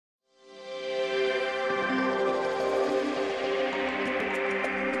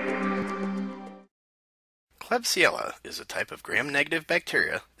Klebsiella is a type of gram-negative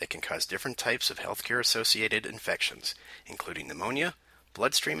bacteria that can cause different types of healthcare-associated infections, including pneumonia,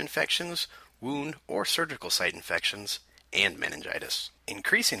 bloodstream infections, wound or surgical site infections, and meningitis.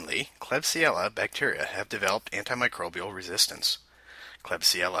 Increasingly, Klebsiella bacteria have developed antimicrobial resistance.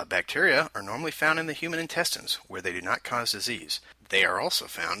 Klebsiella bacteria are normally found in the human intestines, where they do not cause disease. They are also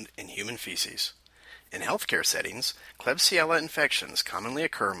found in human feces. In healthcare settings, Klebsiella infections commonly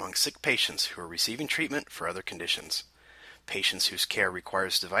occur among sick patients who are receiving treatment for other conditions. Patients whose care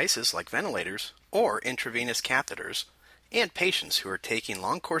requires devices like ventilators or intravenous catheters, and patients who are taking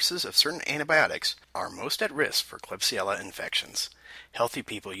long courses of certain antibiotics are most at risk for Klebsiella infections. Healthy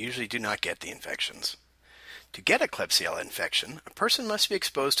people usually do not get the infections. To get a Klebsiella infection, a person must be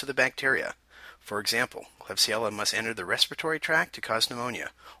exposed to the bacteria. For example, Klebsiella must enter the respiratory tract to cause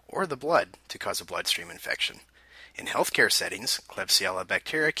pneumonia, or the blood to cause a bloodstream infection. In healthcare settings, Klebsiella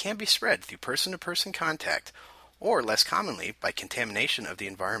bacteria can be spread through person-to-person contact, or less commonly by contamination of the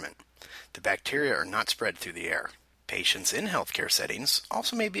environment. The bacteria are not spread through the air. Patients in healthcare settings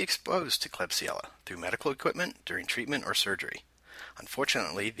also may be exposed to Klebsiella through medical equipment during treatment or surgery.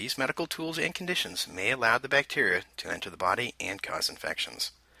 Unfortunately, these medical tools and conditions may allow the bacteria to enter the body and cause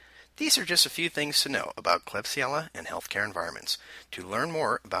infections. These are just a few things to know about Klebsiella and healthcare environments. To learn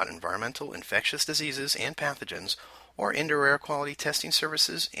more about environmental infectious diseases and pathogens, or indoor air quality testing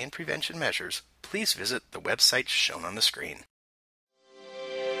services and prevention measures, please visit the website shown on the screen.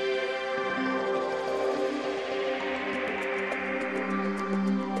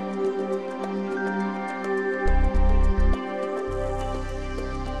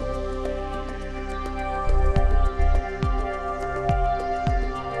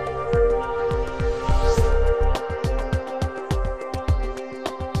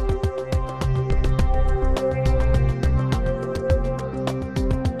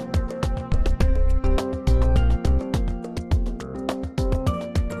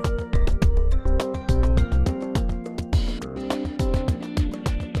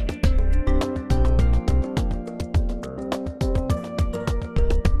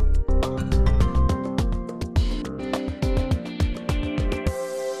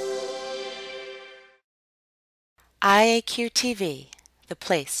 IAQ TV, the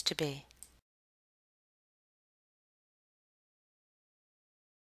place to be.